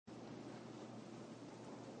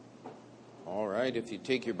All right, if you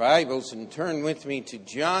take your Bibles and turn with me to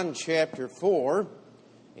John chapter 4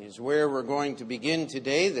 is where we're going to begin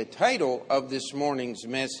today. The title of this morning's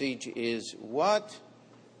message is, What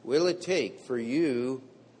Will It Take for You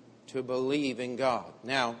to Believe in God?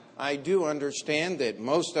 Now, I do understand that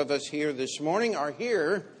most of us here this morning are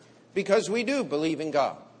here because we do believe in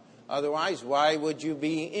God. Otherwise, why would you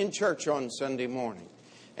be in church on Sunday morning?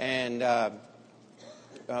 And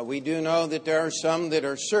we do know that there are some that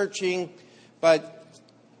are searching, but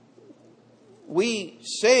we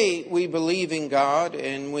say we believe in God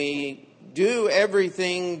and we do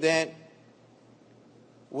everything that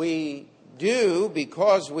we do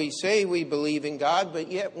because we say we believe in God,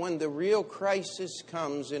 but yet when the real crisis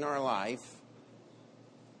comes in our life,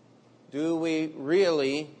 do we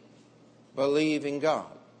really believe in God?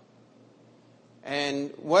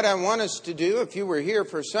 And what I want us to do, if you were here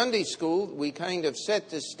for Sunday school, we kind of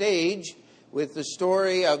set the stage with the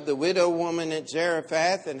story of the widow woman at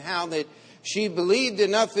Zarephath and how that she believed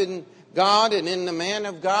enough in God and in the man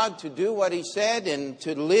of God to do what he said and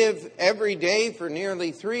to live every day for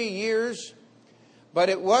nearly 3 years. But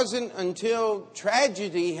it wasn't until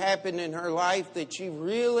tragedy happened in her life that she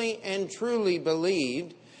really and truly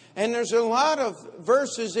believed. And there's a lot of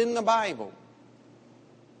verses in the Bible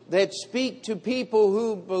that speak to people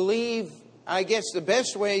who believe. I guess the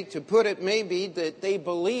best way to put it may be that they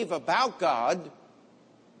believe about God,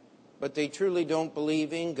 but they truly don't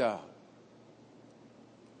believe in God.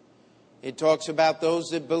 It talks about those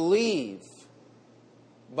that believe,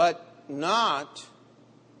 but not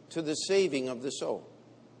to the saving of the soul.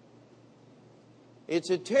 It's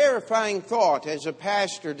a terrifying thought as a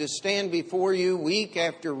pastor to stand before you week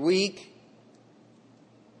after week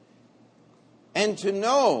and to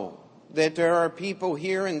know that there are people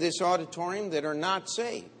here in this auditorium that are not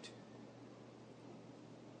saved.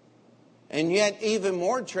 And yet, even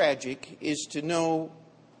more tragic is to know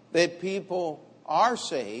that people are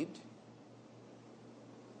saved,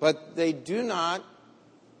 but they do not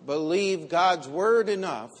believe God's word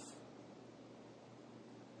enough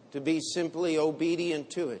to be simply obedient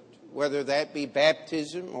to it, whether that be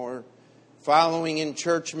baptism or following in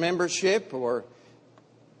church membership or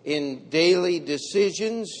in daily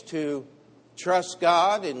decisions to trust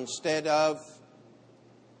God instead of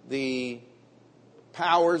the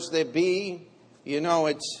powers that be. You know,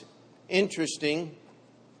 it's interesting.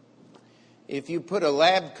 If you put a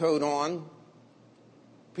lab coat on,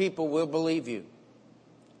 people will believe you.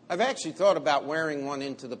 I've actually thought about wearing one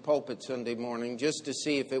into the pulpit Sunday morning just to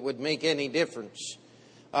see if it would make any difference.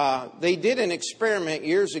 They did an experiment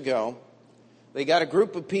years ago. They got a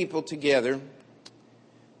group of people together,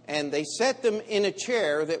 and they set them in a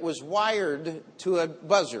chair that was wired to a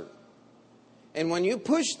buzzer. And when you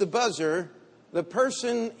push the buzzer, the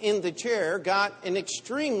person in the chair got an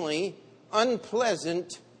extremely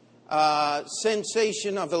unpleasant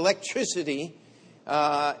sensation of electricity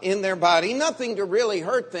in their body. Nothing to really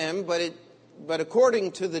hurt them, but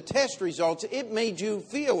according to the test results, it made you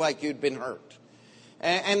feel like you'd been hurt.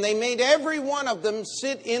 And they made every one of them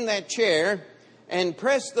sit in that chair and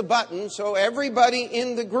press the button so everybody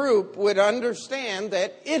in the group would understand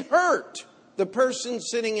that it hurt the person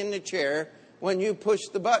sitting in the chair when you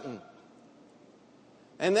pushed the button.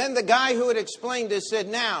 And then the guy who had explained this said,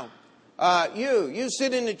 now, you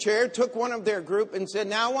sit in the chair, took one of their group and said,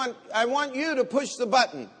 now I want you to push the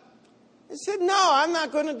button. He said, no, I'm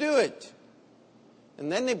not going to do it.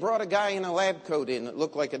 And then they brought a guy in a lab coat in that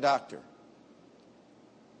looked like a doctor.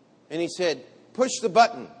 And he said, push the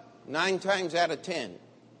button. 9 times out of 10,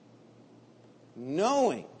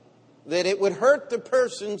 knowing that it would hurt the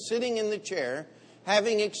person sitting in the chair,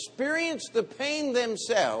 having experienced the pain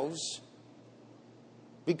themselves,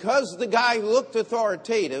 because the guy looked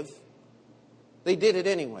authoritative, they did it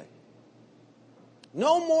anyway.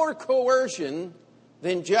 No more coercion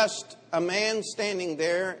than just a man standing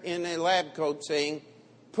there in a lab coat saying,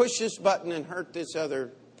 push this button and hurt this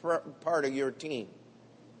other part of your team.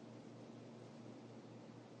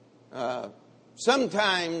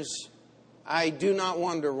 Sometimes I do not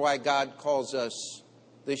wonder why God calls us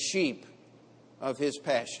the sheep of his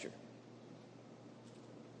pasture.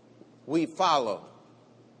 We follow.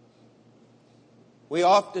 We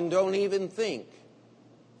often don't even think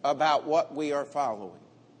about what we are following.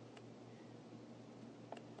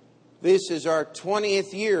 This is our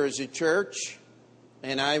 20th year as a church,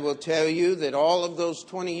 and I will tell you that all of those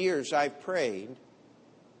 20 years I've prayed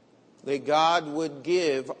that God would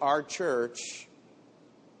give our church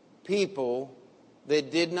people that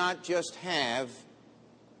did not just have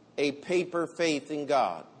a paper faith in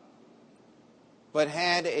God, but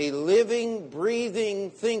had a living, breathing,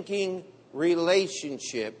 thinking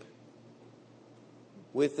relationship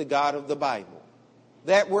with the God of the Bible.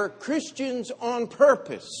 That were Christians on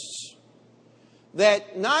purpose.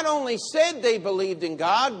 That not only said they believed in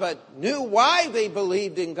God, but knew why they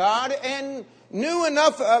believed in God, and knew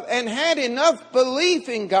enough and had enough belief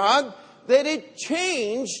in God that it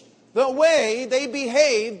changed the way they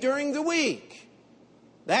behaved during the week.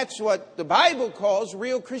 That's what the Bible calls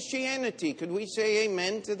real Christianity. Could we say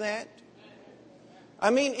amen to that? I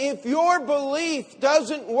mean, if your belief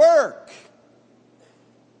doesn't work,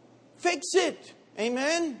 fix it.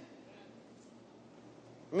 Amen?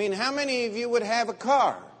 I mean, how many of you would have a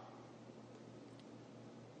car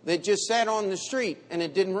that just sat on the street and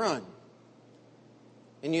it didn't run?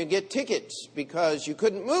 And you get tickets because you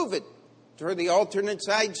couldn't move it for the alternate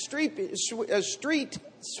side street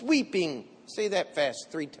sweeping. Say that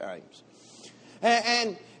fast 3 times.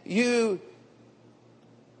 And you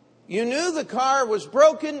knew the car was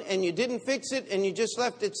broken and you didn't fix it and you just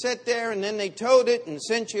left it sit there, and then they towed it and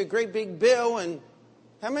sent you a great big bill. And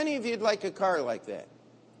how many of you'd like a car like that?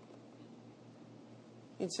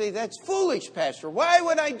 You'd say, that's foolish, Pastor. Why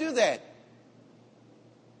would I do that?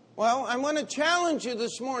 Well, I want to challenge you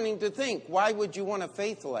this morning to think, why would you want a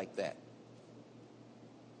faith like that?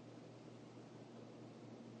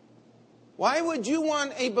 Why would you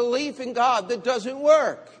want a belief in God that doesn't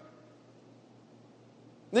work?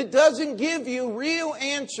 That doesn't give you real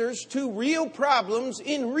answers to real problems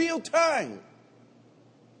in real time?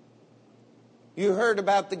 You heard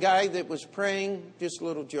about the guy that was praying, just a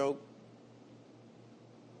little joke.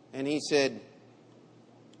 And he said,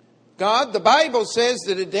 God, the Bible says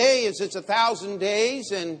that a day is 1,000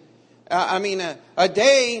 days, and a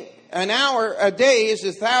day, an hour, a day is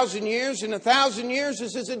 1,000 years, and 1,000 years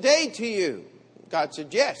is a day to you. God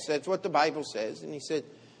said, yes, that's what the Bible says. And he said,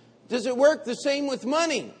 does it work the same with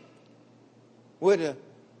money? Would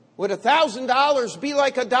 $1,000 be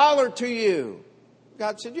like $1 to you?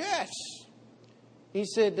 God said, yes. He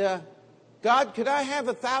said, God, could I have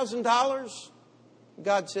 $1,000?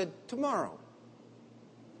 God said, tomorrow.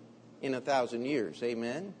 In 1,000 years.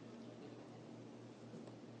 Amen?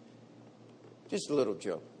 Just a little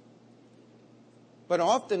joke. But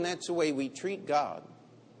often that's the way we treat God.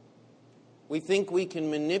 We think we can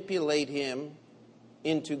manipulate Him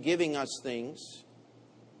into giving us things.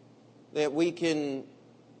 That we can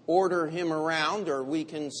order Him around, or we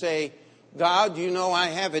can say, God, you know I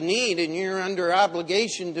have a need and you're under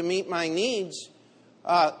obligation to meet my needs.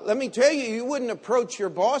 Let me tell you, you wouldn't approach your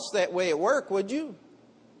boss that way at work, would you?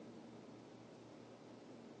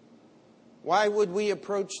 Why would we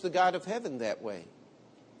approach the God of heaven that way?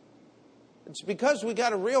 It's because we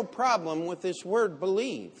got a real problem with this word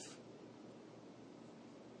believe.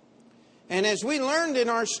 And as we learned in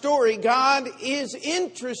our story, God is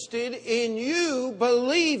interested in you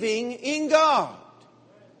believing in God.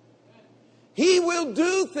 He will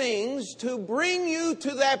do things to bring you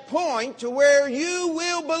to that point to where you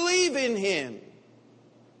will believe in Him.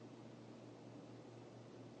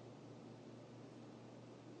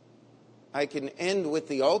 I can end with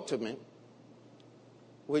the ultimate,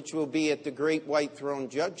 which will be at the great white throne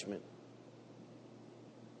judgment.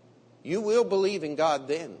 You will believe in God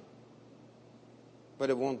then, but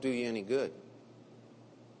it won't do you any good.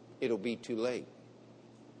 It'll be too late.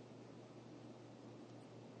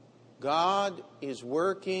 God is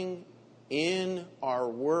working in our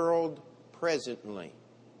world presently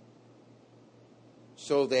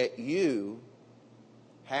so that you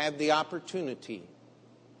have the opportunity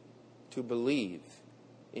to believe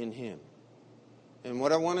in Him. And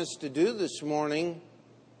what I want us to do this morning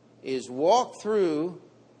is walk through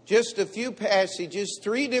just a few passages,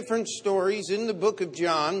 3 different stories in the book of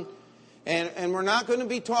John. And we're not going to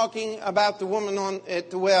be talking about the woman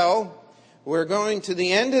at the well. We're going to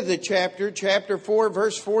the end of the chapter, chapter 4,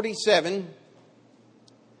 verse 47,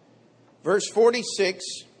 verse 46.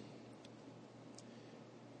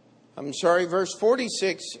 Verse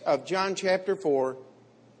 46 of John chapter 4.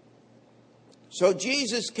 So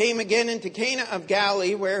Jesus came again into Cana of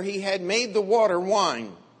Galilee, where He had made the water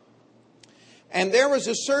wine. And there was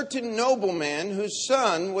a certain nobleman whose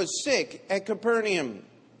son was sick at Capernaum.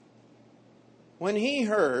 When he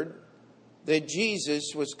heard that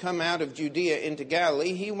Jesus was come out of Judea into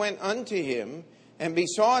Galilee, he went unto Him and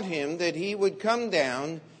besought Him that He would come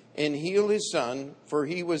down and heal his son, for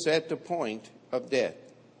he was at the point of death.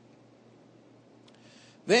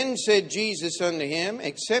 Then said Jesus unto him,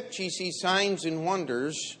 except ye see signs and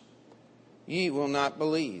wonders, ye will not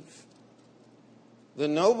believe. The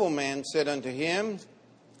nobleman saith unto him,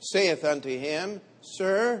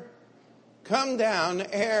 Sir, come down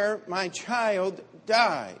ere my child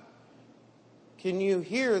die. Can you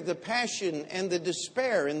hear the passion and the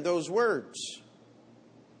despair in those words?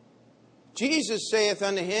 Jesus saith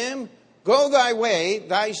unto him, Go thy way,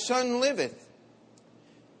 thy son liveth.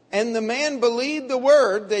 And the man believed the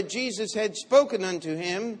word that Jesus had spoken unto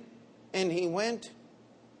him, and he went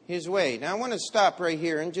his way. Now I want to stop right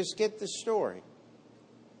here and just get the story.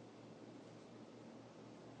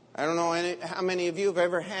 I don't know how many of you have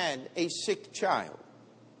ever had a sick child.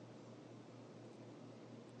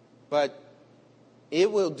 But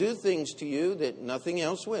it will do things to you that nothing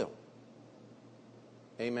else will.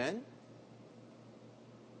 Amen?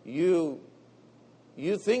 You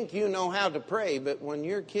think you know how to pray, but when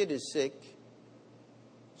your kid is sick,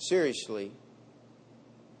 seriously,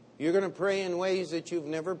 you're going to pray in ways that you've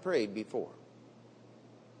never prayed before.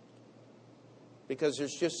 Because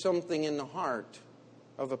there's just something in the heart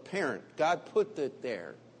of a parent. God put it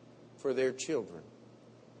there for their children.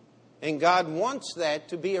 And God wants that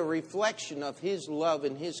to be a reflection of His love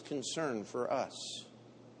and His concern for us.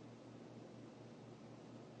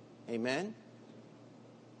 Amen?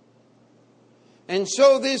 And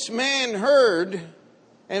so this man heard,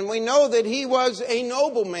 and we know that he was a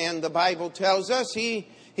nobleman, the Bible tells us. He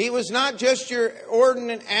was not just your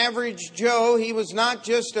ordinary average Joe. He was not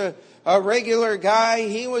just a regular guy.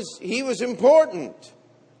 He was important.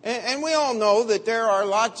 And we all know that there are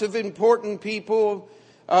lots of important people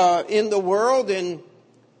in the world.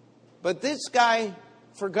 But this guy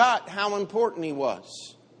forgot how important he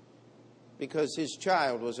was because his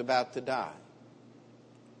child was about to die.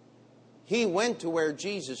 He went to where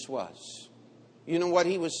Jesus was. You know what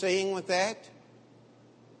he was saying with that?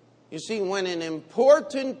 You see, when an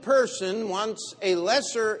important person wants a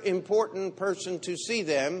lesser important person to see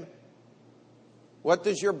them, what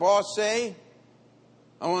does your boss say?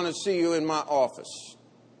 I want to see you in my office.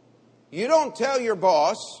 You don't tell your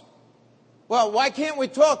boss, well, why can't we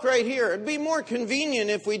talk right here? It'd be more convenient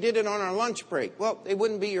if we did it on our lunch break. Well, it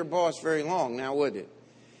wouldn't be your boss very long now, would it?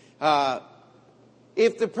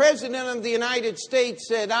 If the President of the United States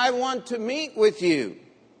said, I want to meet with you,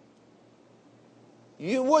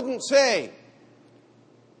 you wouldn't say,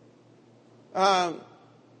 well,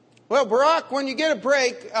 Barack, when you get a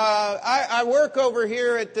break, I work over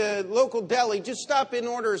here at the local deli. Just stop in,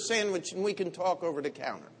 order a sandwich, and we can talk over the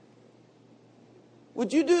counter.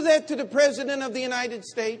 Would you do that to the President of the United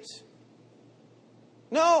States?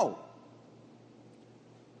 No.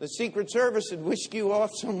 The Secret Service would whisk you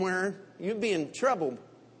off somewhere. You'd be in trouble.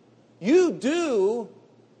 You do,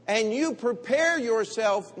 and you prepare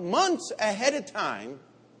yourself months ahead of time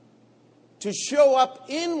to show up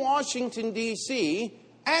in Washington, D.C.,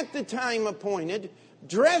 at the time appointed,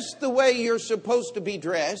 dressed the way you're supposed to be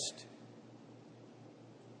dressed.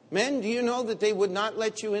 Men, do you know that they would not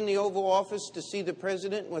let you in the Oval Office to see the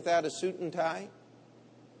president without a suit and tie?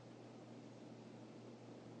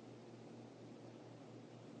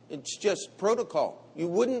 It's just protocol. You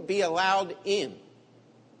wouldn't be allowed in.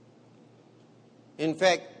 In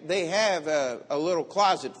fact, they have a little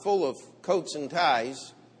closet full of coats and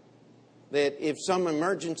ties that if some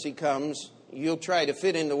emergency comes, you'll try to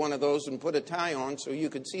fit into one of those and put a tie on so you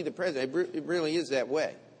could see the president. It really is that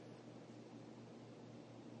way.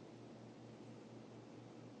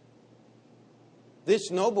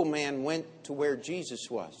 This nobleman went to where Jesus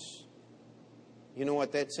was. You know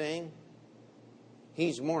what that's saying?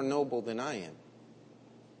 He's more noble than I am.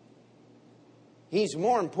 He's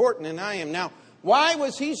more important than I am. Now, why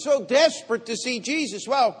was he so desperate to see Jesus?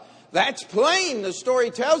 Well, that's plain. The story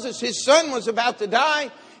tells us his son was about to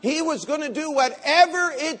die. He was going to do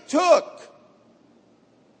whatever it took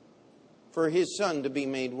for his son to be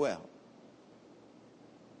made well.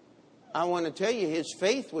 I want to tell you, his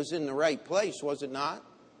faith was in the right place, was it not?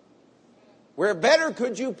 Where better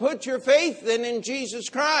could you put your faith than in Jesus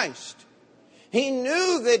Christ? He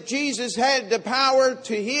knew that Jesus had the power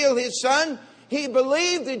to heal his son. He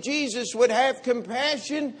believed that Jesus would have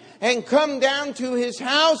compassion and come down to his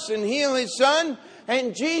house and heal his son.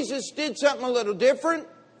 And Jesus did something a little different.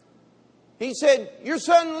 He said, your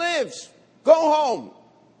son lives. Go home.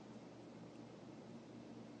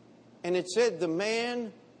 And it said the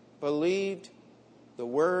man believed the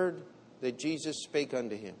word that Jesus spake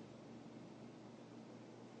unto him.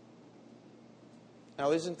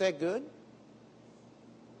 Now, isn't that good?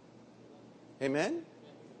 Amen?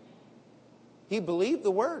 He believed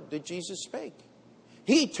the word that Jesus spake.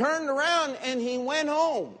 He turned around and he went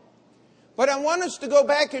home. But I want us to go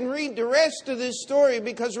back and read the rest of this story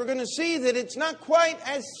because we're going to see that it's not quite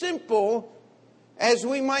as simple as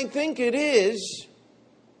we might think it is.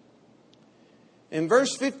 In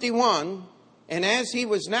verse 51, and as he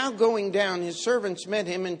was now going down, his servants met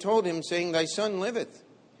him and told him, saying, thy son liveth.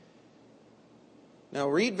 Now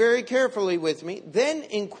read very carefully with me. Then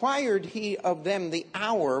inquired he of them the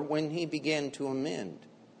hour when he began to amend.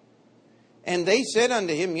 And they said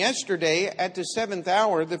unto him, yesterday at the 7th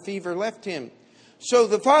hour the fever left him. So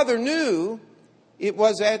the father knew it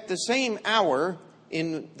was at the same hour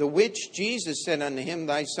in the which Jesus said unto him,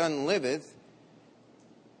 thy son liveth,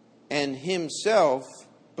 and himself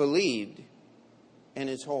believed, and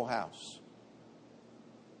his whole house.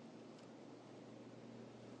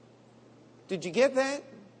 Did you get that?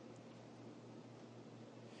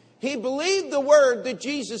 He believed the word that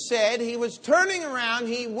Jesus said. He was turning around.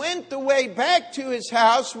 He went the way back to his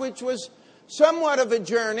house, which was somewhat of a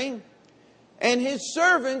journey. And his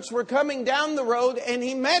servants were coming down the road, and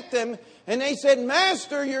he met them. And they said,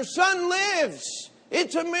 Master, your son lives.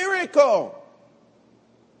 It's a miracle.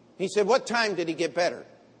 He said, what time did he get better?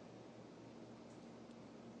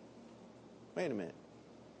 Wait a minute.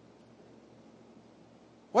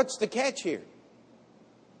 What's the catch here?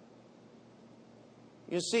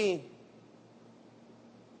 You see,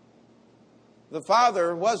 the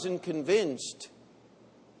father wasn't convinced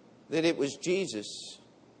that it was Jesus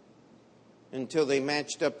until they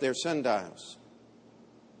matched up their sundials.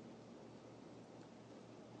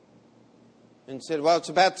 And said, well, it's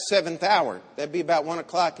about the 7th hour. That'd be about 1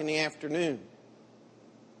 o'clock in the afternoon.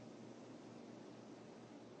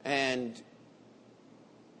 And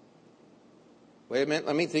wait a minute,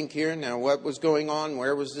 let me think here. Now, what was going on?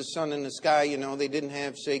 Where was the sun in the sky? You know, they didn't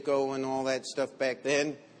have Seiko and all that stuff back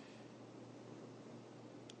then.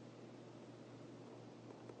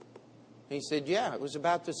 He said, yeah, it was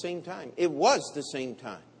about the same time. It was the same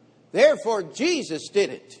time. Therefore, Jesus did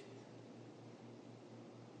it.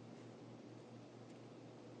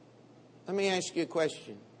 Let me ask you a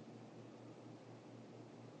question.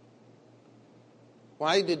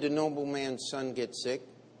 Why did the nobleman's son get sick?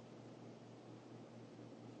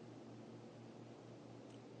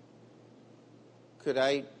 Could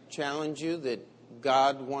I challenge you that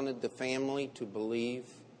God wanted the family to believe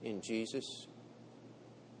in Jesus?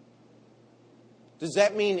 Does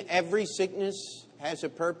that mean every sickness has a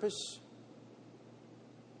purpose?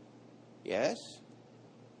 Yes.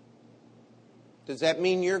 Does that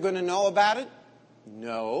mean you're going to know about it?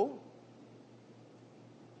 No.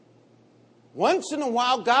 Once in a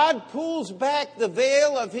while, God pulls back the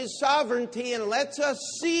veil of His sovereignty and lets us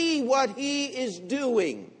see what He is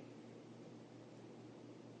doing.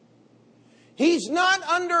 He's not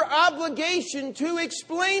under obligation to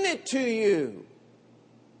explain it to you.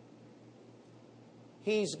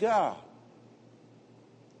 He's God.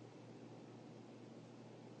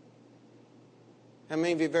 How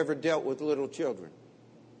many of you have ever dealt with little children?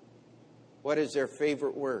 What is their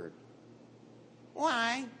favorite word?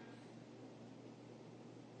 Why?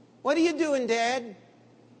 What are you doing, Dad?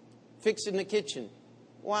 Fixing the kitchen.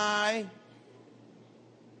 Why?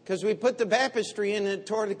 Because we put the baptistry in and it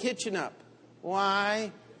tore the kitchen up.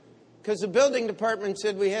 Why? Because the building department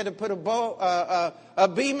said we had to put a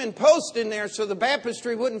beam and post in there so the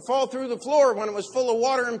baptistry wouldn't fall through the floor when it was full of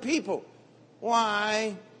water and people.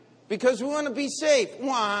 Why? Because we want to be safe.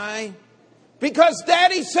 Why? Because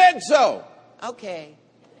Daddy said so. Okay.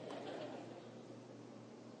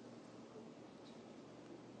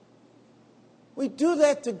 We do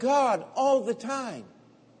that to God all the time.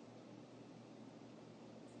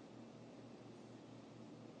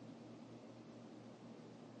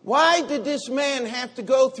 Why did this man have to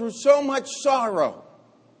go through so much sorrow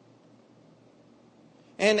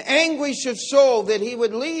and anguish of soul that he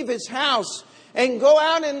would leave his house and go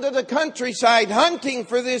out into the countryside hunting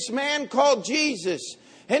for this man called Jesus?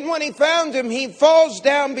 And when he found him, he falls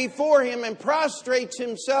down before him and prostrates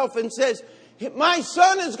himself and says, my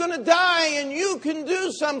son is going to die and you can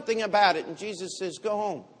do something about it. And Jesus says, go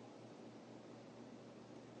home.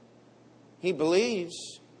 He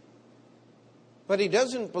believes. But he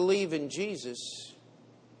doesn't believe in Jesus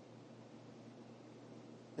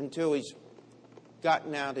until he's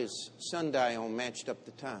gotten out his sundial and matched up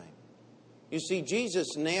the time. You see,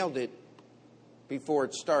 Jesus nailed it before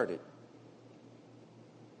it started.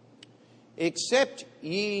 Except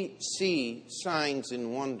ye see signs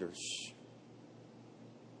and wonders,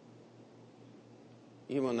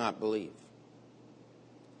 you will not believe.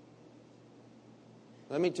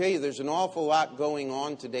 Let me tell you, there's an awful lot going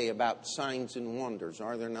on today about signs and wonders,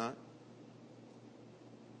 are there not?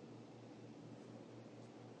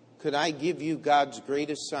 Could I give you God's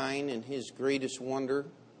greatest sign and His greatest wonder?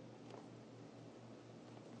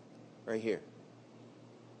 Right here.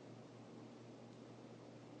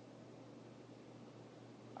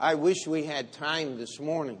 I wish we had time this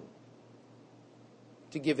morning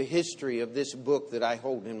to give a history of this book that I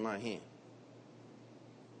hold in my hand.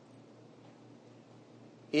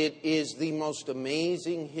 It is the most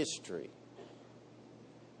amazing history.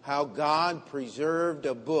 How God preserved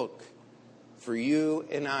a book for you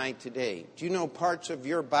and I today. Do you know parts of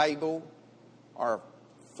your Bible are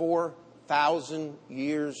 4,000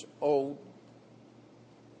 years old?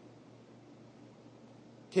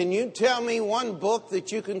 Can you tell me one book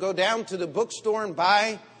that you can go down to the bookstore and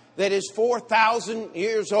buy that is 4,000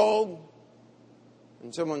 years old?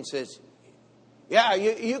 And someone says, yeah,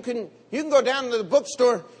 you can go down to the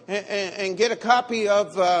bookstore and get a copy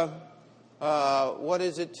of, what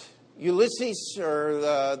is it, Ulysses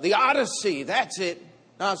or the Odyssey. That's it.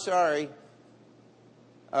 No, sorry.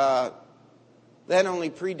 That only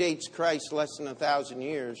predates Christ less than 1,000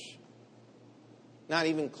 years. Not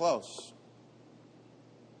even close.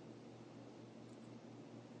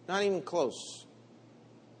 Not even close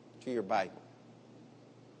to your Bible.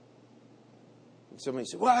 And somebody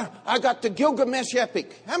said, well, I got the Gilgamesh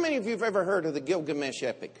epic. How many of you have ever heard of the Gilgamesh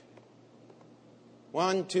epic?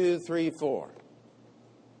 1, 2, 3, 4.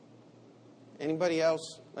 Anybody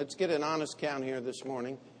else? Let's get an honest count here this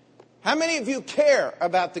morning. How many of you care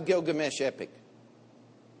about the Gilgamesh epic?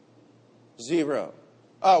 0.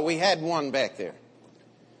 Oh, we had one back there.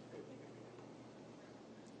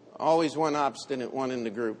 Always one obstinate one in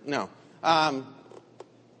the group. No.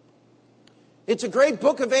 It's a great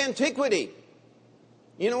book of antiquity.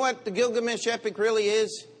 You know what the Gilgamesh epic really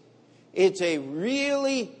is? It's a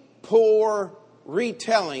really poor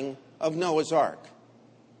retelling of Noah's Ark.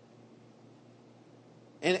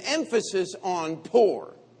 An emphasis on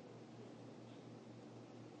poor.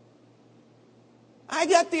 I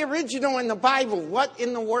got the original in the Bible. What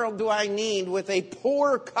in the world do I need with a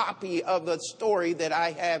poor copy of a story that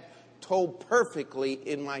I have told perfectly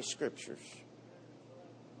in my scriptures?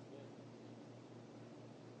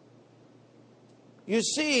 You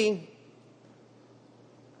see,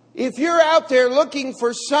 if you're out there looking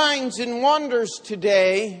for signs and wonders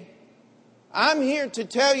today, I'm here to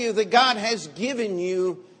tell you that God has given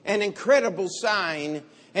you an incredible sign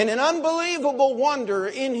and an unbelievable wonder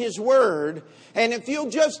in His Word. And if you'll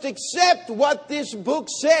just accept what this book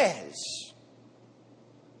says,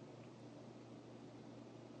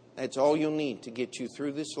 that's all you'll need to get you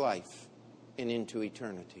through this life and into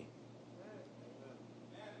eternity.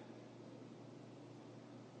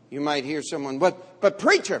 You might hear someone, but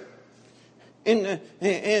preacher, in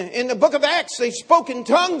the book of Acts, they spoke in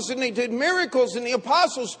tongues and they did miracles, and the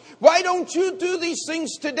apostles, why don't you do these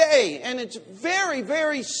things today? And it's very,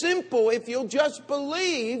 very simple if you'll just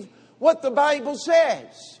believe what the Bible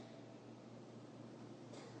says.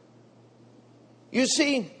 You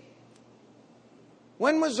see,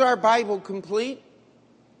 when was our Bible complete?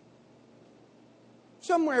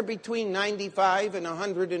 Somewhere between 95 and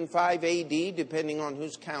 105 AD, depending on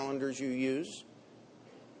whose calendars you use.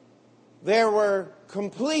 There were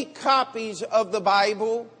complete copies of the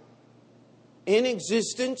Bible in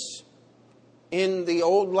existence in the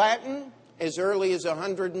Old Latin as early as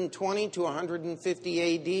 120 to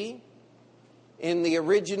 150 AD. In the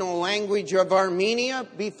original language of Armenia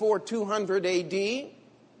before 200 AD.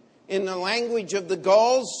 In the language of the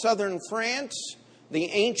Gauls, southern France, the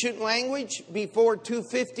ancient language before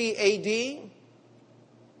 250 AD.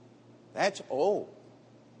 That's old.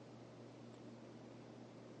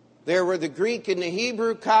 There were the Greek and the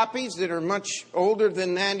Hebrew copies that are much older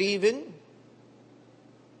than that even.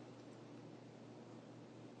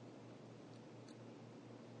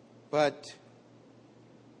 But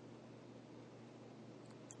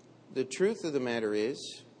the truth of the matter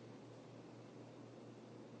is,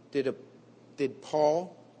 did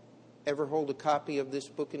Paul ever hold a copy of this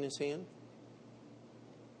book in his hand?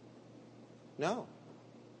 No.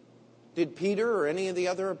 Did Peter or any of the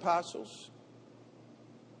other apostles?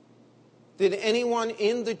 Did anyone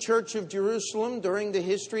in the church of Jerusalem during the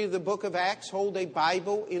history of the book of Acts hold a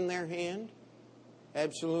Bible in their hand?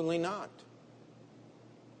 Absolutely not.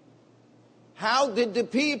 How did the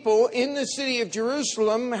people in the city of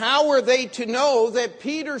Jerusalem, how were they to know that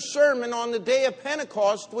Peter's sermon on the day of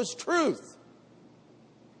Pentecost was truth?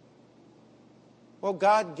 Well,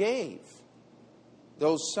 God gave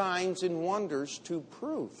those signs and wonders to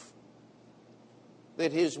prove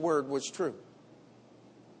that His word was true.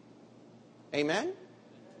 Amen?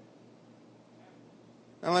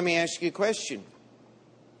 Now let me ask you a question.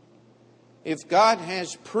 If God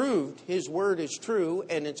has proved His word is true,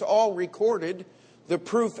 and it's all recorded, the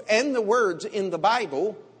proof and the words in the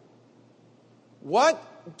Bible,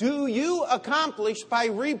 what do you accomplish by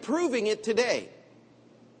reproving it today?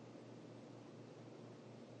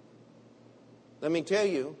 Let me tell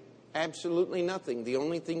you, absolutely nothing. The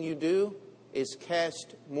only thing you do is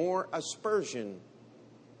cast more aspersion,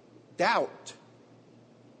 doubt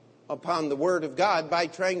upon the Word of God by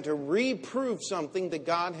trying to reprove something that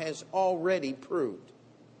God has already proved.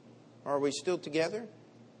 Are we still together?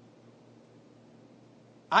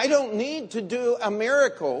 I don't need to do a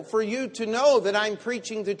miracle for you to know that I'm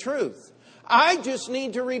preaching the truth. I just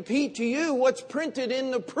need to repeat to you what's printed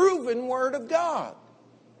in the proven Word of God.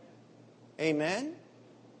 Amen?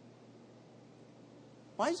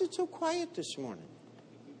 Why is it so quiet this morning?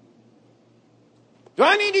 Do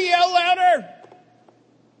I need to yell louder?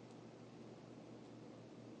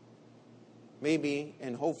 Maybe,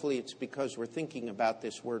 and hopefully it's because we're thinking about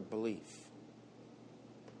this word belief.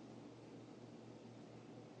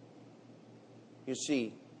 You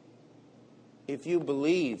see, if you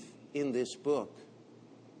believe in this book,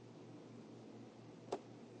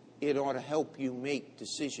 it ought to help you make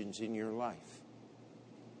decisions in your life.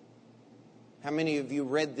 How many of you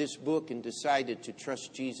read this book and decided to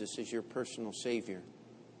trust Jesus as your personal Savior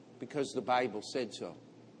because the Bible said so?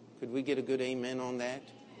 Could we get a good amen on that?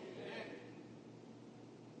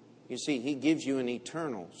 You see, He gives you an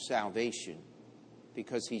eternal salvation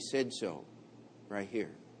because He said so right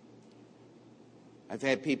here. I've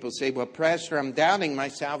had people say, well, Pastor, I'm doubting my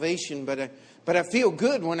salvation, but I feel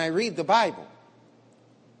good when I read the Bible.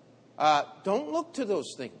 Don't look to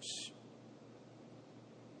those things.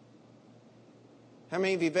 How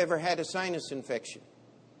many of you have ever had a sinus infection?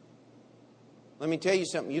 Let me tell you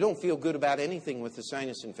something. You don't feel good about anything with a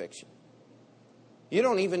sinus infection. You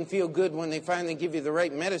don't even feel good when they finally give you the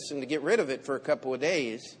right medicine to get rid of it for a couple of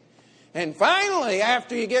days. And finally,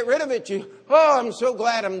 after you get rid of it, I'm so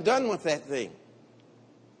glad I'm done with that thing.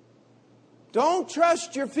 Don't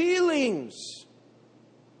trust your feelings.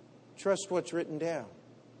 Trust what's written down.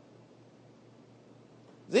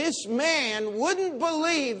 This man wouldn't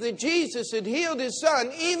believe that Jesus had healed his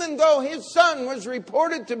son, even though his son was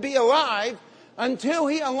reported to be alive, until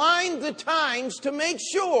he aligned the times to make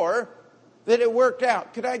sure that it worked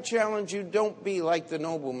out. Could I challenge you, don't be like the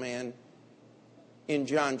nobleman in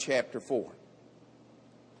John chapter 4.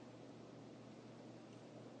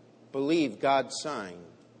 Believe God's sign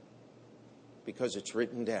because it's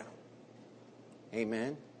written down.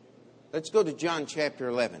 Amen. Let's go to John chapter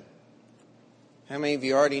 11. How many of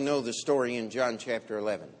you already know the story in John chapter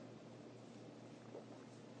 11?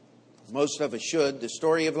 Most of us should. The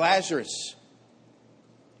story of Lazarus.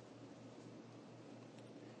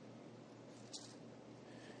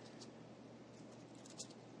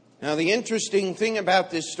 Now, the interesting thing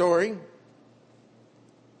about this story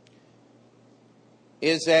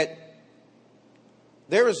is that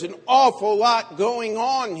there is an awful lot going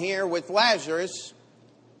on here with Lazarus.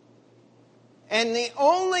 And the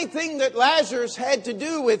only thing that Lazarus had to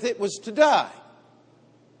do with it was to die.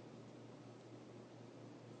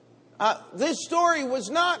 This story was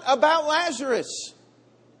not about Lazarus.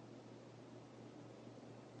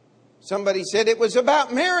 Somebody said it was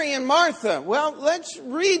about Mary and Martha. Well, let's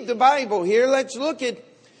read the Bible here. Let's look at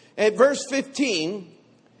verse 15.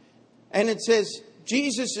 And it says,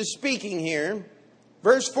 Jesus is speaking here.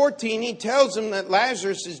 Verse 14, he tells them that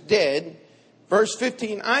Lazarus is dead. Verse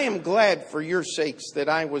 15, I am glad for your sakes that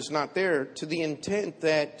I was not there, to the intent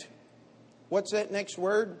that, what's that next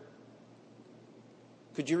word?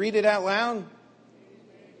 Could you read it out loud?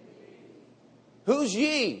 Who's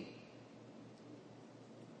ye?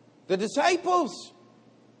 The disciples.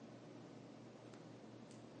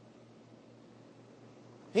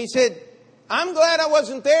 He said, I'm glad I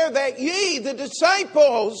wasn't there, that ye, the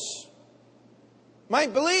disciples,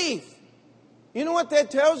 might believe. You know what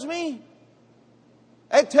that tells me?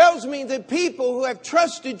 That tells me that people who have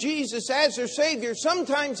trusted Jesus as their Savior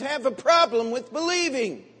sometimes have a problem with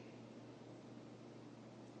believing.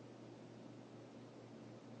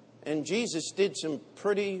 And Jesus did some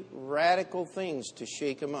pretty radical things to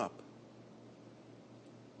shake them up.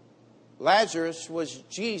 Lazarus was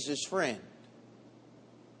Jesus' friend.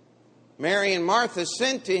 Mary and Martha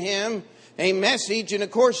sent to him a message. And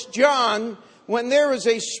of course, John, when there was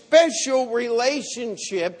a special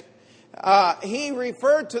relationship, he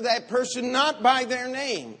referred to that person not by their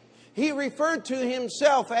name. He referred to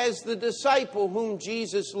himself as the disciple whom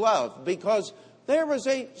Jesus loved, because there was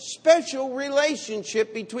a special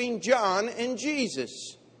relationship between John and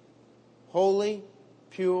Jesus. Holy,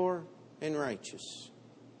 pure, and righteous.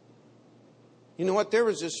 You know what? There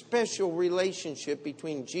was a special relationship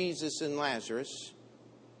between Jesus and Lazarus,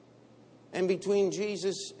 and between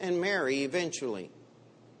Jesus and Mary eventually.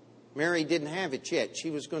 Mary didn't have it yet. She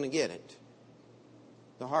was going to get it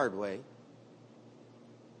the hard way.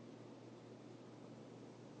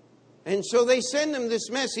 And so they send him this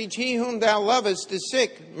message, he whom thou lovest is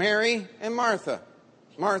sick, Mary and Martha.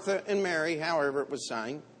 Martha and Mary, however it was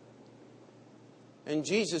signed. And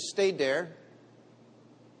Jesus stayed there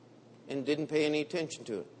and didn't pay any attention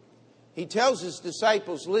to it. He tells his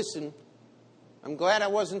disciples, listen, I'm glad I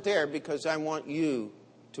wasn't there because I want you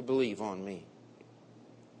to believe on me.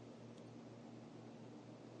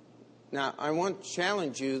 Now, I want to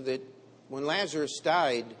challenge you that when Lazarus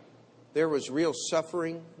died, there was real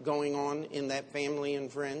suffering going on in that family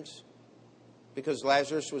and friends because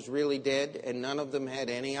Lazarus was really dead and none of them had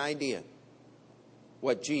any idea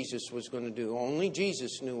what Jesus was going to do. Only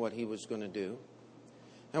Jesus knew what he was going to do.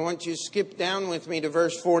 I want you to skip down with me to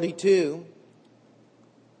verse 42.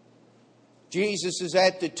 Jesus is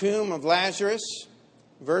at the tomb of Lazarus.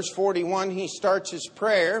 Verse 41, he starts his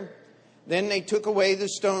prayer. Then they took away the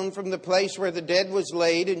stone from the place where the dead was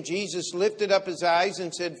laid, and Jesus lifted up his eyes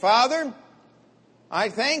and said, Father, I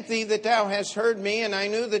thank thee that thou hast heard me, and I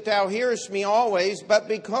knew that thou hearest me always, but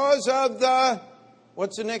because of the,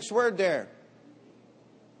 what's the next word there?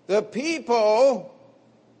 The people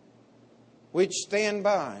which stand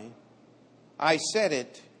by, I said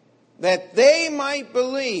it, that they might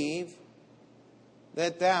believe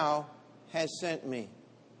that thou hast sent me.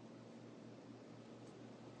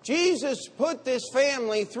 Jesus put this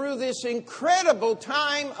family through this incredible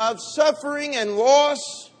time of suffering and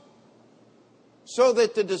loss so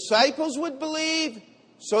that the disciples would believe,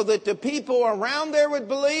 so that the people around there would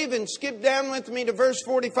believe. And skip down with me to verse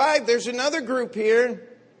 45. There's another group here.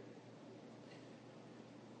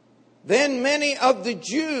 Then many of the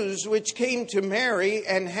Jews which came to Mary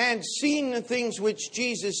and had seen the things which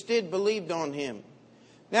Jesus did believed on him.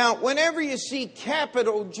 Now, whenever you see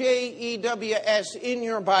capital J-E-W-S in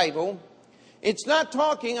your Bible, it's not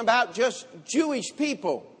talking about just Jewish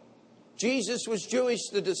people. Jesus was Jewish,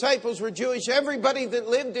 the disciples were Jewish, everybody that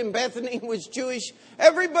lived in Bethany was Jewish,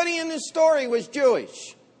 everybody in this story was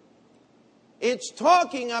Jewish. It's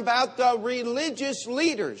talking about the religious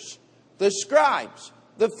leaders, the scribes,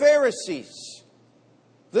 the Pharisees,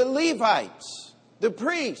 the Levites, the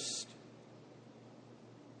priests.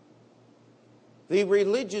 The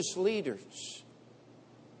religious leaders,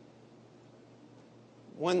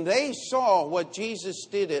 when they saw what Jesus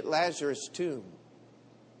did at Lazarus' tomb,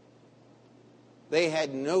 they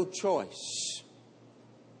had no choice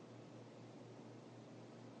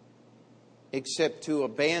except to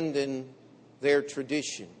abandon their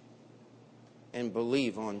tradition and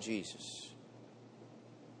believe on Jesus.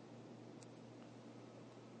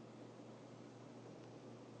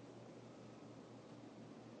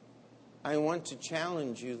 I want to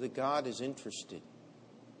challenge you that God is interested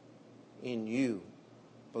in you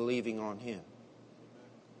believing on him.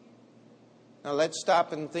 Now let's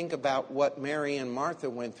stop and think about what Mary and Martha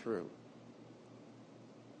went through.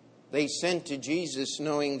 They sent to Jesus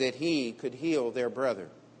knowing that he could heal their brother.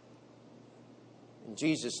 And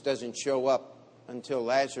Jesus doesn't show up until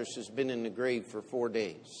Lazarus has been in the grave for 4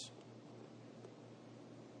 days.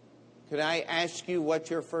 Could I ask you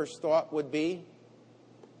what your first thought would be?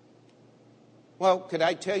 Well, could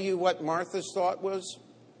I tell you what Martha's thought was?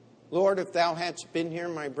 Lord, if thou hadst been here,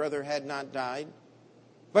 my brother had not died.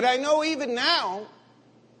 But I know even now,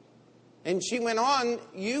 and she went on,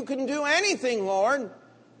 you can do anything, Lord.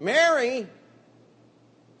 Mary,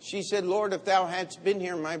 she said, Lord, if thou hadst been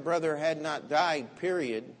here, my brother had not died,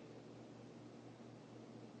 period.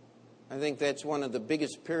 I think that's one of the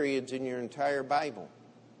biggest periods in your entire Bible.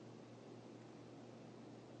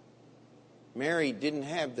 Mary didn't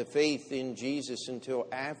have the faith in Jesus until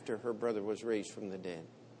after her brother was raised from the dead.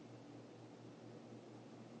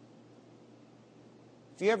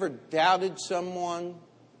 Have you ever doubted someone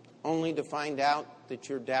only to find out that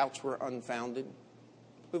your doubts were unfounded?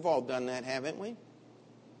 We've all done that, haven't we?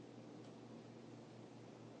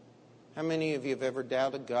 How many of you have ever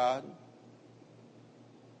doubted God?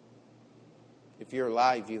 If you're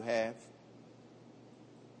alive, you have.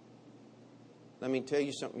 Let me tell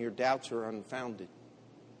you something, your doubts are unfounded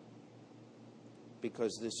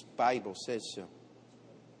because this Bible says so.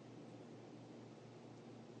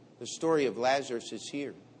 The story of Lazarus is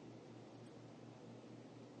here.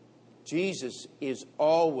 Jesus is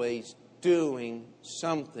always doing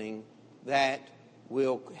something that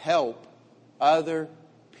will help other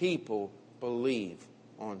people believe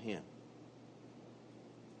on him.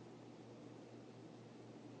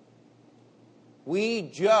 We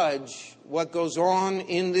judge what goes on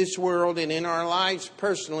in this world and in our lives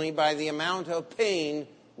personally by the amount of pain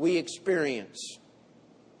we experience.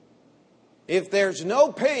 If there's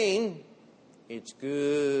no pain, it's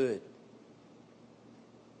good.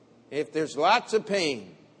 If there's lots of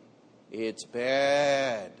pain, it's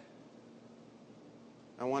bad.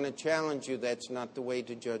 I want to challenge you, that's not the way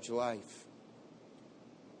to judge life.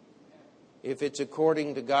 If it's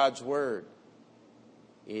according to God's Word,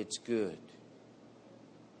 it's good.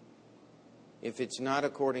 If it's not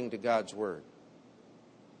according to God's Word,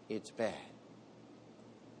 it's bad.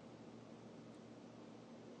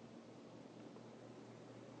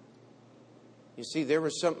 You see, there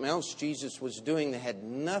was something else Jesus was doing that had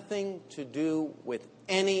nothing to do with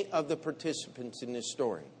any of the participants in this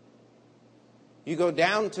story. You go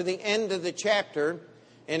down to the end of the chapter,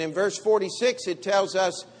 and in verse 46 it tells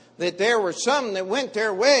us that there were some that went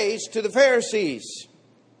their ways to the Pharisees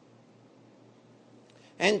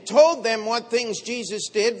and told them what things Jesus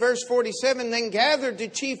did. Verse 47, then gathered the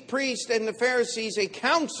chief priests and the Pharisees a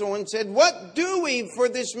council and said, what do we, for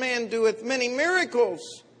this man doeth many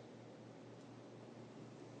miracles?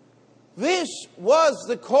 This was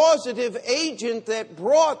the causative agent that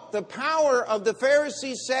brought the power of the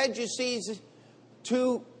Pharisees, Sadducees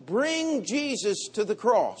to bring Jesus to the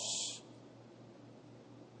cross.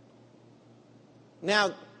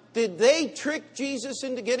 Now, did they trick Jesus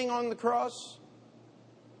into getting on the cross?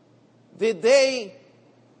 Did they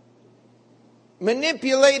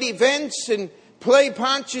manipulate events and play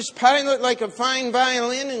Pontius Pilate like a fine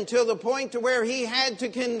violin until the point to where he had to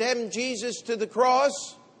condemn Jesus to the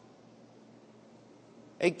cross?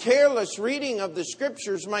 A careless reading of the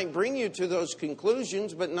Scriptures might bring you to those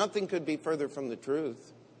conclusions, but nothing could be further from the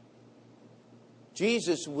truth.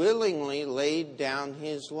 Jesus willingly laid down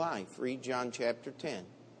his life. Read John chapter 10.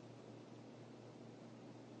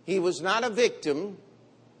 He was not a victim.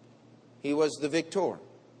 He was the victor.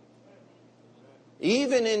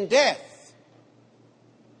 Even in death,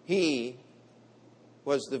 he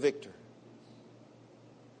was the victor.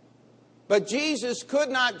 But Jesus could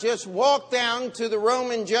not just walk down to the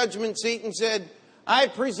Roman judgment seat and said, I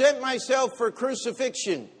present myself for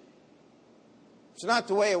crucifixion. It's not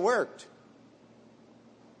the way it worked.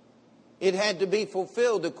 It had to be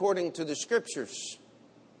fulfilled according to the Scriptures.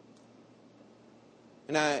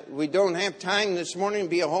 And we don't have time this morning to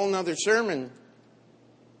be a whole other sermon.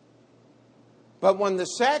 But when the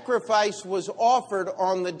sacrifice was offered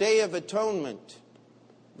on the Day of Atonement,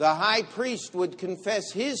 the high priest would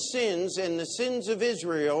confess his sins and the sins of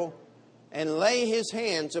Israel and lay his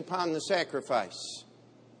hands upon the sacrifice.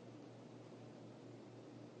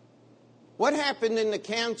 What happened in the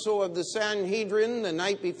council of the Sanhedrin the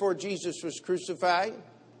night before Jesus was crucified?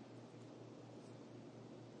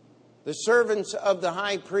 The servants of the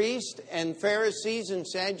high priest and Pharisees and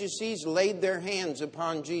Sadducees laid their hands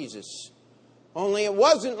upon Jesus. Only it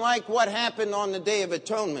wasn't like what happened on the Day of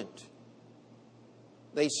Atonement.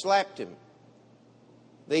 They slapped him.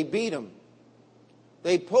 They beat him.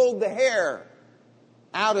 They pulled the hair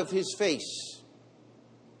out of his face.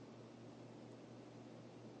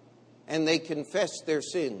 And they confessed their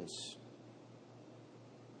sins.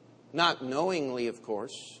 Not knowingly, of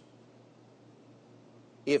course.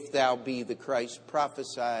 If thou be the Christ,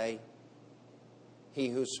 prophesy he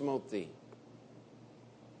who smote thee.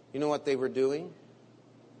 You know what they were doing?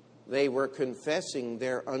 They were confessing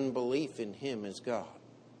their unbelief in him as God.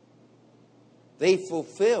 They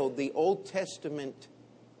fulfilled the Old Testament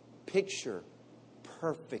picture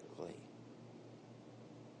perfectly.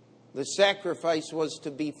 The sacrifice was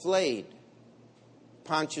to be flayed.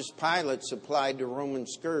 Pontius Pilate supplied the Roman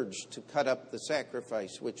scourge to cut up the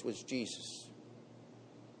sacrifice, which was Jesus.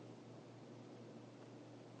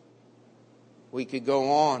 We could go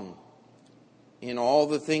on in all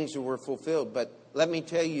the things that were fulfilled, but let me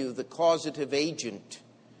tell you, the causative agent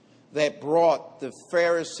that brought the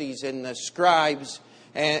Pharisees and the scribes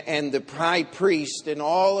and the high priest and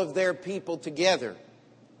all of their people together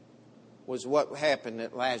was what happened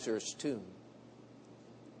at Lazarus' tomb.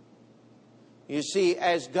 You see,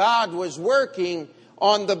 as God was working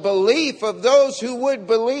on the belief of those who would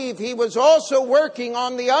believe, he was also working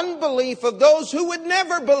on the unbelief of those who would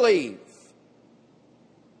never believe.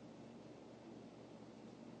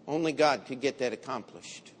 Only God could get that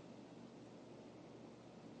accomplished.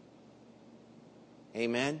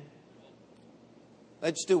 Amen.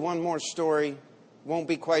 Let's do one more story. Won't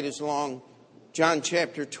be quite as long. John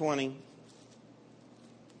chapter 20.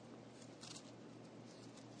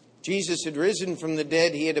 Jesus had risen from the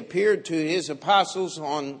dead. He had appeared to his apostles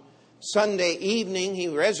on Sunday evening. He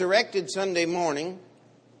resurrected Sunday morning.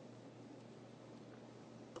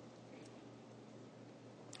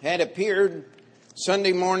 Had appeared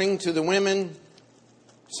Sunday morning to the women,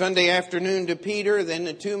 Sunday afternoon to Peter, then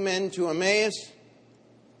the two men to Emmaus,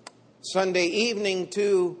 Sunday evening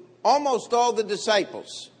to almost all the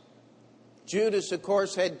disciples. Judas, of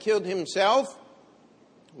course, had killed himself,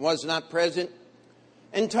 was not present,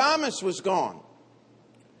 and Thomas was gone.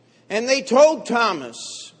 And they told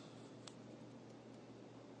Thomas,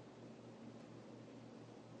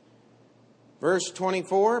 Verse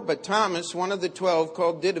 24, but Thomas, one of the 12,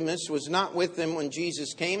 called Didymus, was not with them when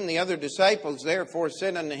Jesus came. The other disciples therefore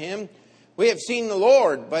said unto him, we have seen the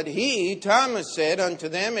Lord. But he, Thomas, said unto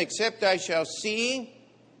them, except I shall see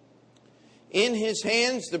in his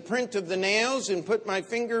hands the print of the nails, and put my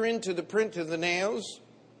finger into the print of the nails,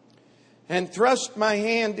 and thrust my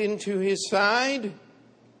hand into his side.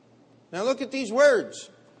 Now look at these words.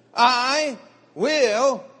 I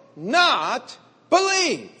will not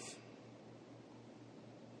believe.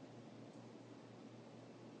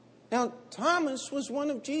 Now, Thomas was one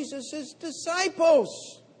of Jesus'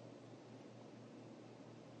 disciples.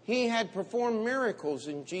 He had performed miracles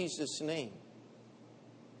in Jesus' name.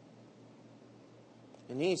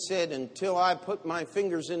 And he said, until I put my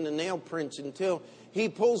fingers in the nail prints, until he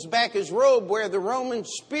pulls back his robe where the Roman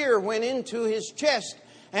spear went into his chest,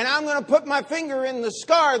 and I'm going to put my finger in the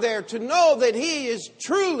scar there to know that he is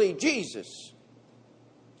truly Jesus.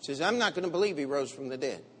 He says, I'm not going to believe he rose from the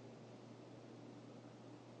dead.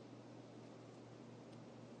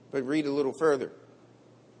 But read a little further.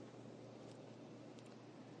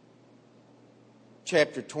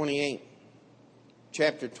 Chapter 27,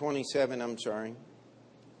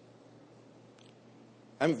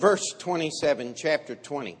 And verse 27, chapter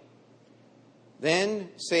 20. Then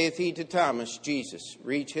saith he to Thomas, Jesus,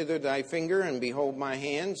 reach hither thy finger, and behold my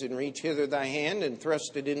hands, and reach hither thy hand, and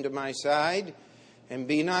thrust it into my side, and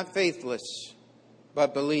be not faithless,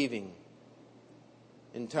 but believing.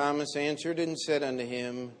 And Thomas answered and said unto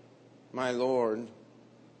him, my Lord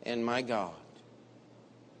and my God.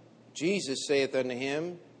 Jesus saith unto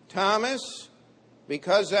him, Thomas,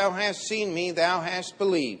 because thou hast seen me, thou hast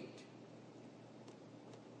believed.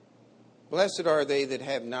 Blessed are they that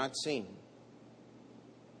have not seen,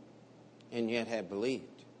 and yet have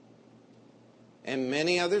believed. And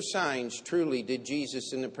many other signs truly did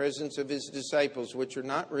Jesus in the presence of his disciples, which are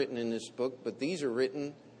not written in this book, but these are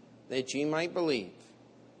written that ye might believe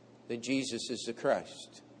that Jesus is the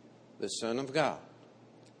Christ, the Son of God,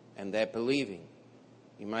 and that believing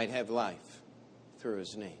you might have life through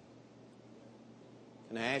his name.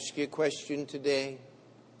 Can I ask you a question today?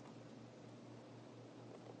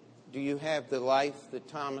 Do you have the life that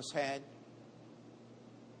Thomas had?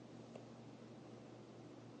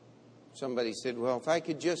 Somebody said, well, if I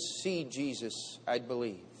could just see Jesus, I'd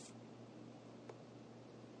believe.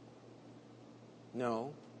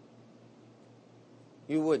 No,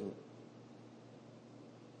 you wouldn't.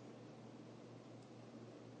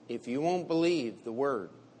 If you won't believe the Word,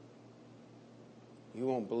 you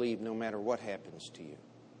won't believe no matter what happens to you.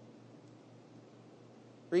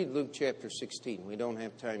 Read Luke chapter 16. We don't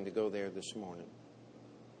have time to go there this morning.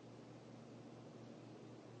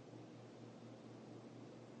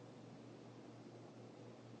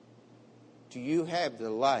 Do you have the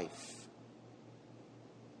life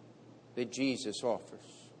that Jesus offers?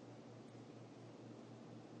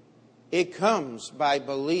 It comes by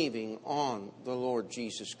believing on the Lord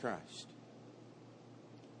Jesus Christ.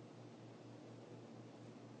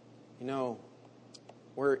 You know,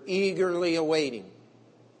 we're eagerly awaiting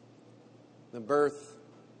the birth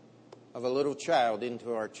of a little child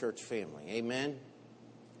into our church family. Amen?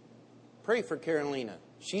 Pray for Carolina.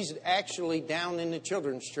 She's actually down in the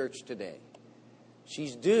children's church today.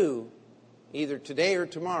 She's due either today or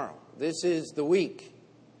tomorrow. This is the week.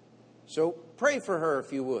 So pray for her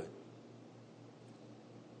if you would.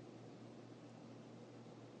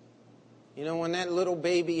 You know, when that little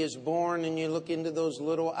baby is born and you look into those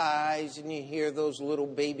little eyes and you hear those little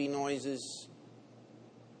baby noises,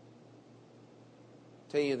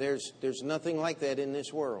 I tell you, there's nothing like that in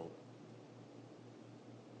this world.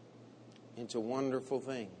 It's a wonderful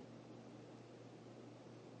thing.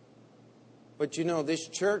 But you know, this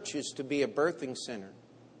church is to be a birthing center,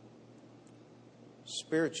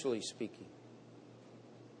 spiritually speaking.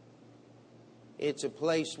 It's a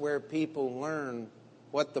place where people learn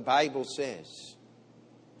what the Bible says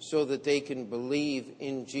so that they can believe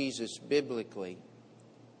in Jesus biblically.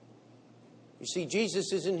 You see,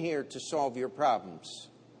 Jesus isn't here to solve your problems.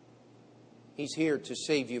 He's here to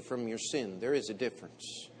save you from your sin. There is a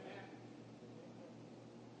difference.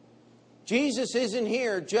 Jesus isn't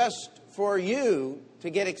here just for you to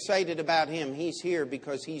get excited about him. He's here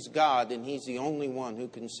because he's God and he's the only one who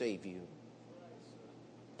can save you.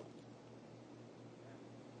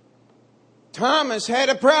 Thomas had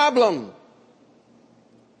a problem.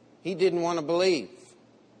 He didn't want to believe.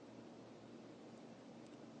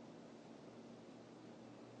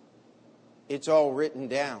 It's all written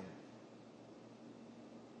down.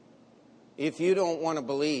 If you don't want to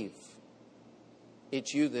believe,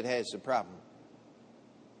 it's you that has the problem,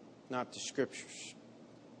 not the Scriptures.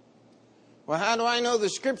 Well, how do I know the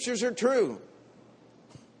Scriptures are true?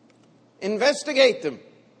 Investigate them.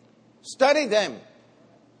 Study them.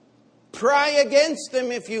 Pry against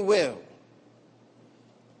them, if you will.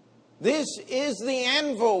 This is the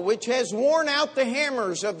anvil which has worn out the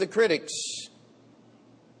hammers of the critics.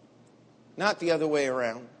 Not the other way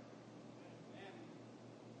around.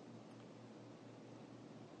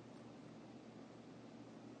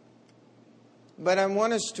 But I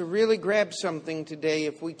want us to really grab something today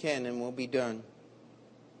if we can, and we'll be done.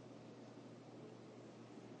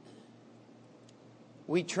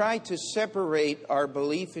 We try to separate our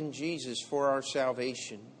belief in Jesus for our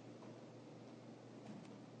salvation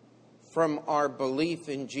from our belief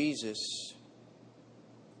in Jesus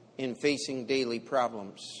in facing daily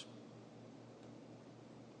problems.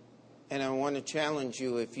 And I want to challenge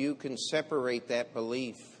you, if you can separate that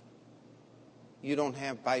belief, you don't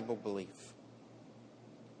have Bible belief.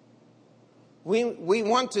 We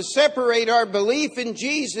want to separate our belief in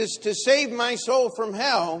Jesus to save my soul from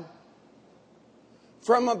hell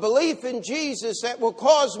from a belief in Jesus that will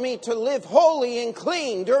cause me to live holy and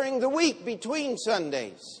clean during the week between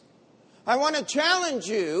Sundays. I want to challenge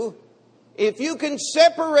you, if you can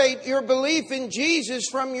separate your belief in Jesus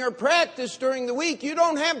from your practice during the week, you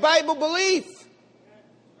don't have Bible belief.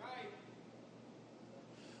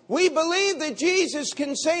 We believe that Jesus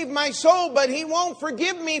can save my soul, but He won't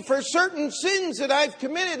forgive me for certain sins that I've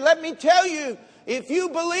committed. Let me tell you, if you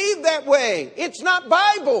believe that way, it's not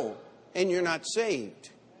Bible, and you're not saved.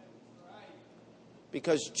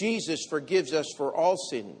 Because Jesus forgives us for all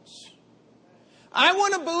sins. I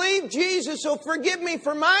want to believe Jesus will forgive me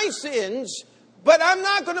for my sins, but I'm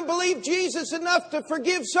not going to believe Jesus enough to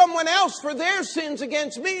forgive someone else for their sins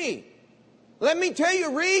against me. Let me tell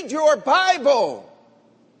you, read your Bible.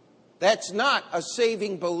 That's not a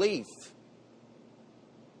saving belief.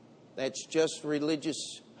 That's just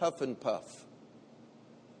religious huff and puff.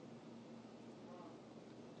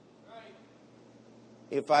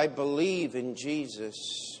 If I believe in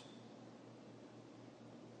Jesus,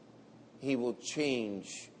 He will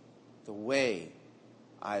change the way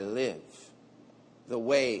I live, the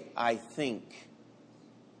way I think.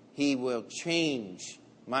 He will change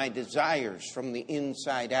my desires from the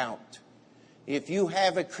inside out. If you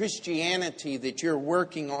have a Christianity that you're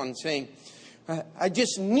working on saying, I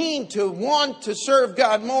just need to want to serve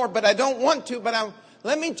God more, but I don't want to,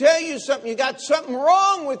 let me tell you something, you got something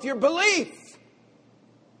wrong with your belief.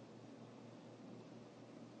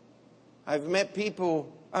 I've met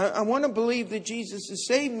people, I want to believe that Jesus has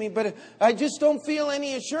saved me, but I just don't feel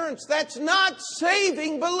any assurance. That's not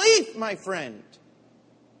saving belief, my friend.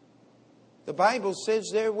 The Bible says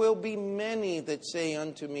there will be many that say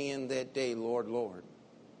unto me in that day, Lord, Lord.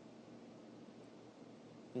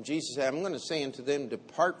 And Jesus said, I'm going to say unto them,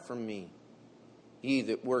 depart from me, ye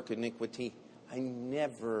that work iniquity. I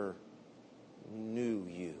never knew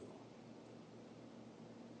you.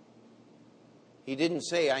 He didn't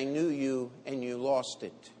say, I knew you and you lost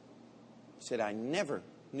it. He said, I never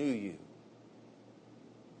knew you.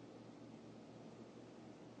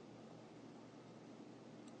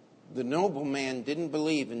 The nobleman didn't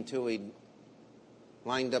believe until he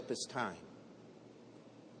lined up his time.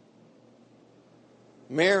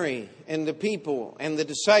 Mary and the people and the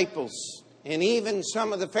disciples and even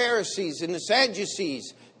some of the Pharisees and the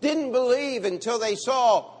Sadducees didn't believe until they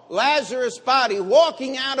saw Lazarus' body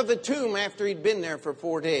walking out of the tomb after he'd been there for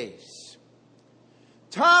 4 days.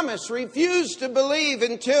 Thomas refused to believe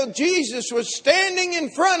until Jesus was standing in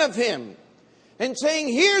front of him and saying,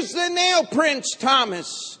 here's the nail prints,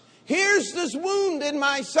 Thomas. Here's this wound in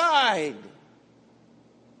my side.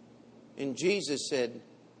 And Jesus said,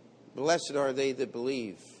 blessed are they that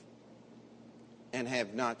believe and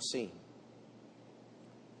have not seen.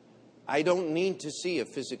 I don't need to see a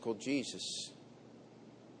physical Jesus.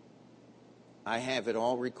 I have it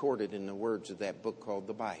all recorded in the words of that book called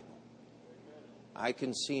the Bible. I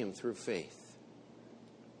can see Him through faith.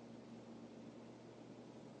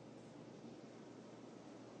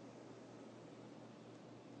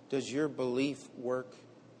 Does your belief work?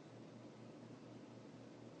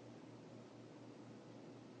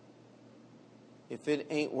 If it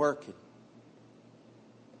ain't working,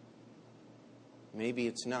 maybe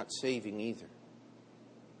it's not saving either.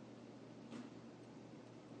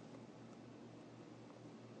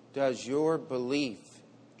 Does your belief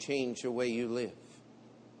change the way you live?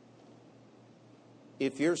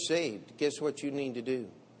 If you're saved, guess what you need to do? You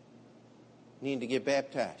need to get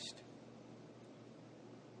baptized.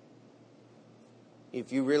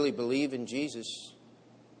 If you really believe in Jesus,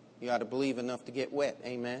 you ought to believe enough to get wet.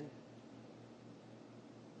 Amen?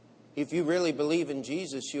 If you really believe in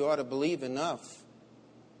Jesus, you ought to believe enough,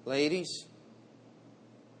 ladies,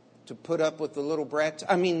 to put up with the little brats.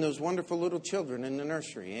 Those wonderful little children in the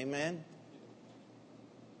nursery. Amen?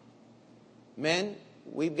 Men,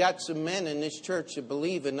 we've got some men in this church that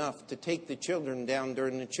believe enough to take the children down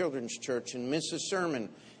during the children's church and miss a sermon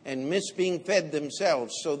and miss being fed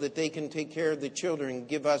themselves so that they can take care of the children and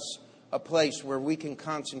give us a place where we can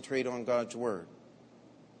concentrate on God's Word.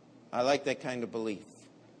 I like that kind of belief.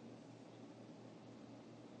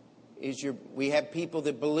 We have people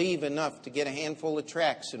that believe enough to get a handful of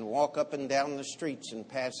tracts and walk up and down the streets and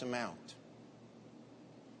pass them out.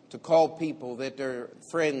 To call people that they're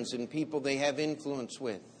friends and people they have influence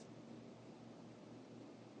with.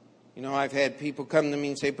 I've had people come to me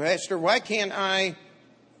and say, Pastor, why can't I?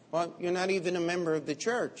 Well, you're not even a member of the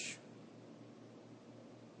church.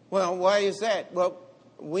 Well, why is that? Well,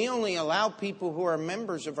 we only allow people who are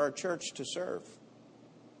members of our church to serve.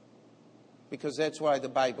 Because that's why the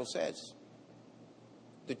Bible says.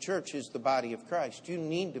 The church is the body of Christ. You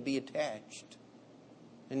need to be attached.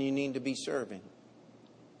 And you need to be serving.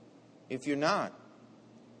 If you're not,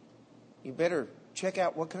 you better check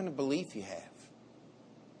out what kind of belief you have.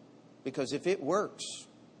 Because if it works,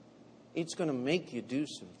 it's going to make you do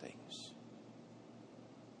some things.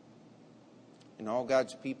 And all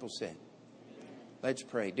God's people said, let's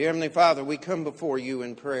pray. Dear Heavenly Father, we come before you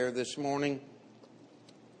in prayer this morning.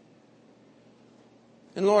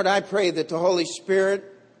 And Lord, I pray that the Holy Spirit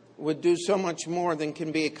would do so much more than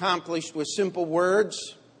can be accomplished with simple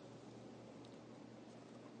words.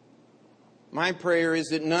 My prayer is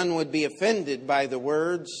that none would be offended by the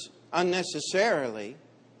words unnecessarily.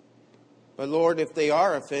 But Lord, if they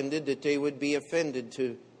are offended, that they would be offended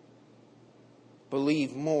to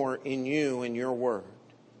believe more in you and your word.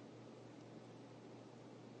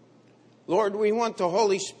 Lord, we want the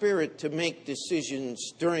Holy Spirit to make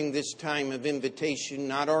decisions during this time of invitation,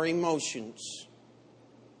 not our emotions.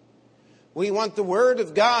 We want the Word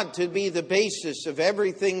of God to be the basis of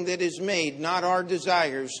everything that is made, not our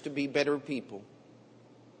desires to be better people.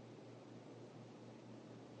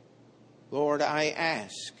 Lord, I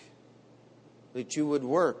ask that you would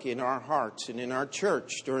work in our hearts and in our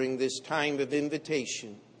church during this time of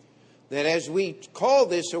invitation. That as we call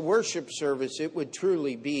this a worship service, it would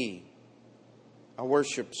truly be a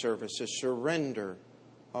worship service, a surrender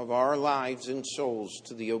of our lives and souls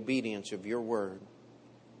to the obedience of your word.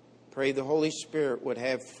 Pray the Holy Spirit would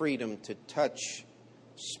have freedom to touch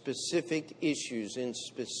specific issues in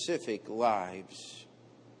specific lives.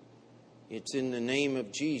 It's in the name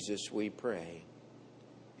of Jesus we pray.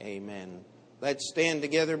 Amen. Let's stand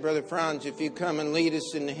together, Brother Franz, if you come and lead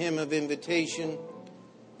us in the hymn of invitation.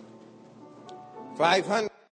 500.